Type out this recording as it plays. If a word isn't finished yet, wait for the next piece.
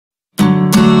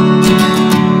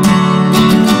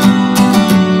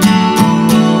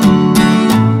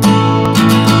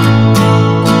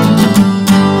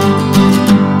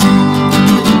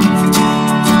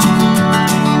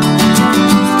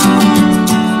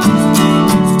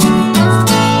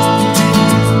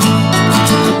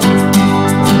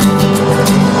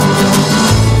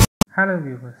Hello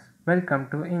viewers, welcome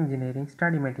to Engineering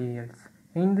Study Materials.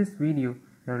 In this video,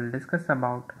 we will discuss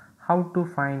about how to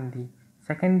find the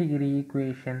second degree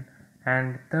equation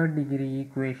and third degree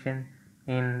equation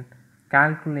in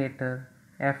calculator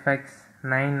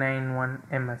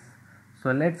FX991MS.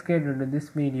 So let's get into this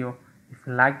video. If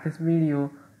you like this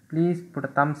video, please put a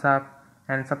thumbs up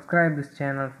and subscribe this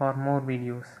channel for more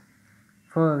videos.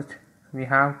 First, we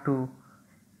have to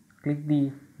click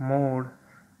the mode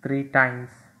 3 times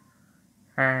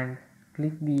and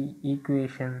click the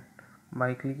equation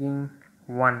by clicking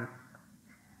 1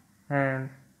 and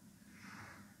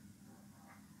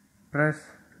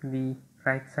press the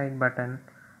right side button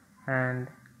and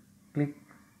click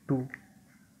 2.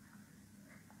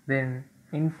 Then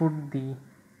input the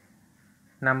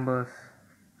numbers.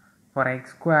 For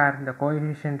x square the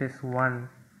coefficient is 1,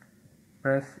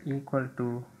 press equal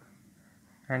to,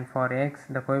 and for x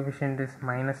the coefficient is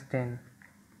 -10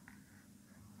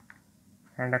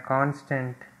 and a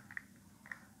constant,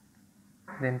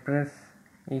 then press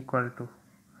equal to.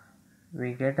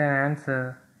 We get an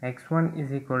answer x1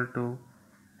 is equal to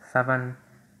 7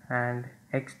 and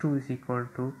x2 is equal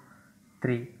to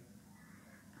 3.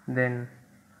 Then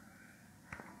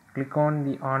click on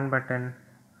the on button,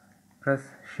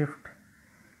 press shift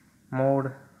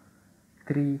mode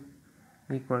 3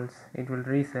 equals, it will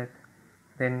reset.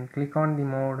 Then click on the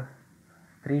mode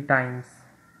 3 times,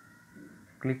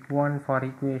 click 1 for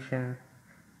equation,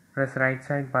 press right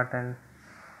side button,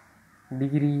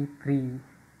 degree 3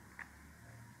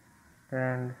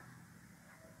 and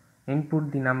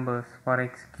input the numbers. For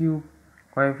x cube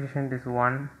coefficient is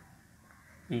 1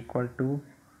 equal to,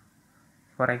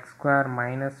 for x square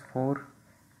 -4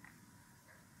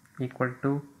 equal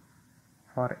to,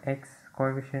 for x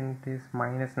coefficient is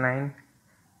 -9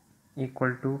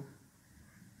 equal to,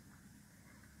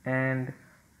 and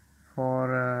for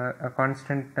a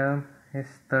constant term is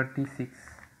 36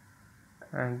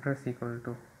 and press equal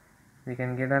to. We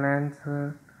can get an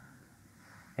answer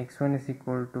x1 is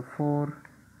equal to 4,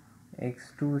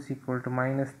 x2 is equal to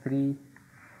 -3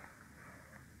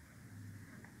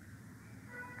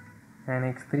 and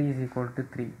x3 is equal to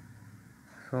 3.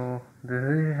 So this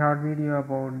is a short video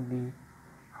about the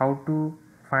how to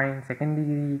find second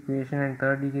degree equation and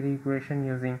third degree equation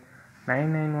using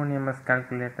 991MS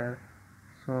calculator.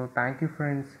 So thank you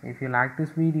friends. If you like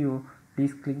this video,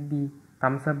 please click the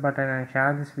thumbs up button and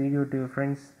share this video to your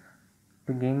friends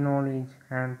to gain knowledge,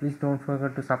 and please don't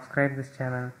forget to subscribe this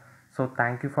channel. So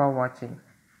thank you for watching.